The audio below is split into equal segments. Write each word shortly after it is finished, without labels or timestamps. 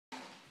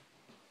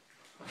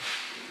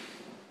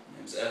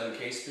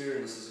Casebere,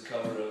 and this is a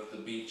cover of The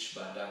Beach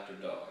by Dr.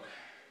 Dog.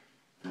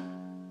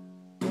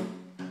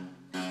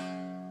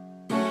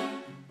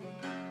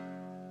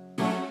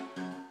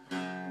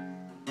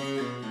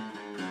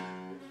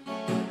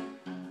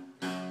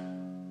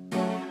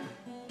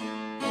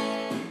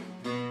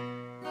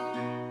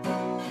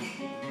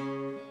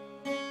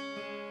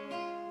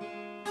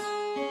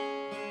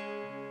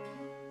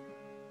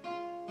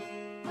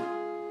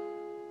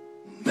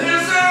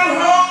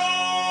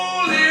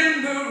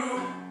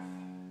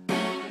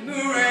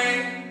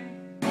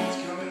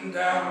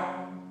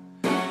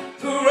 Down.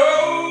 The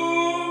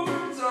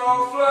road's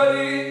all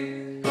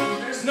flooded,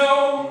 there's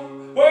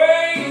no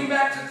way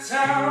back to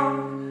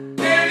town.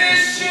 And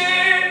this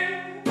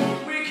ship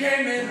we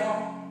came in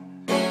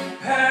on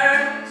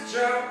has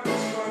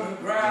just run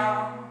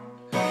aground.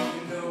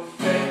 You know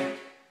fate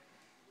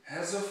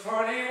has a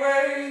funny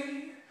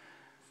way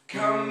of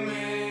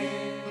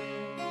coming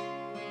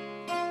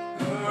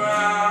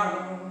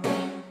around.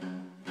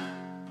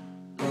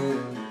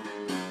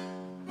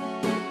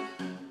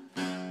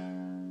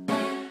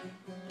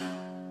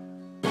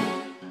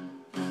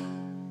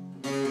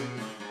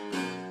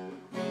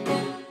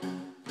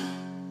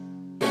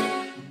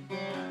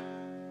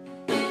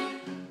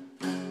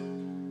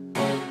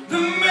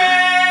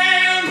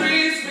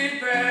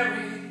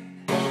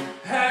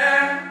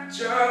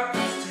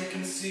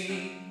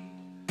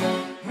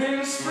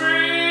 When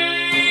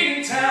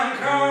springtime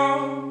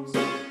comes,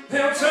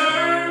 they'll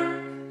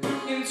turn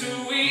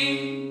into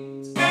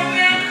weeds, and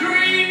they'll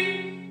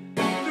creep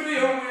through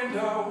your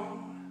window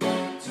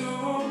to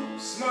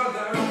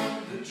smother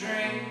the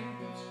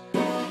dreams. You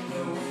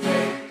know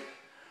fate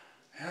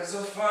has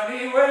a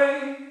funny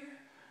way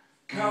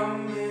of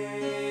coming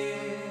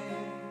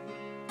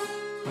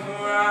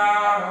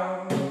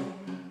around.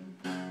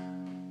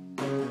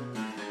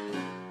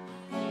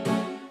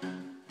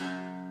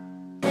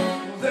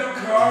 They'll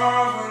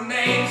carve our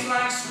names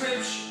like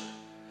scripture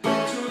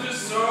to the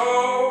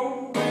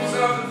soles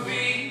of the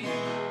feet.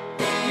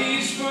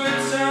 Each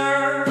foot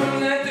turn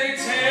that they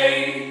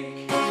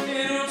take,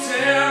 it'll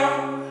tell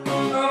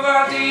of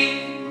our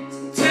deeds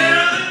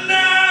until the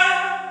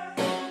night.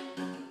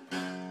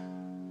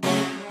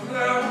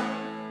 The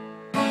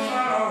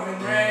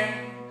following rain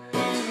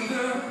to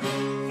the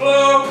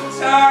flow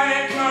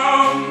tide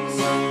comes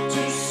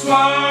to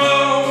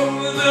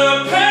swallow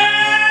the pain.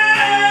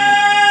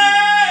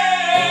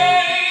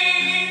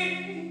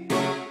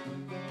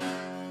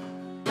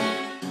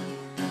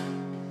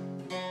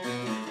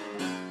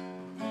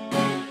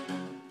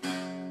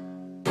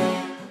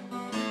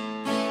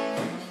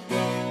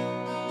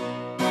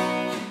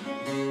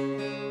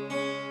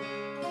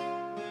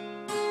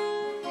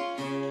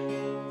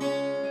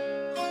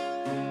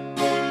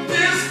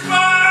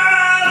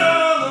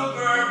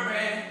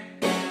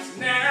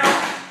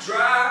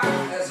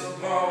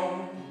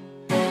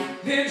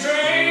 They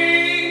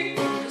drained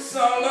us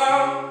all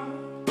out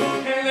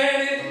and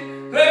let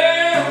it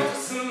left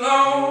us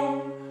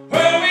alone.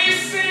 Well, we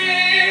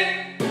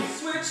sit,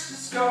 switch the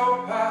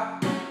scope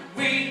out,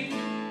 we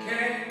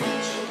can't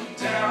choke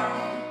down.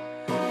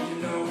 You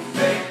know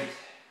fate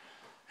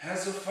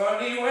has a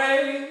funny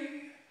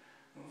way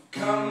of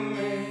coming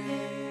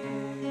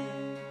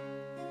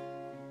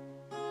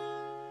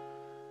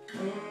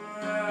around.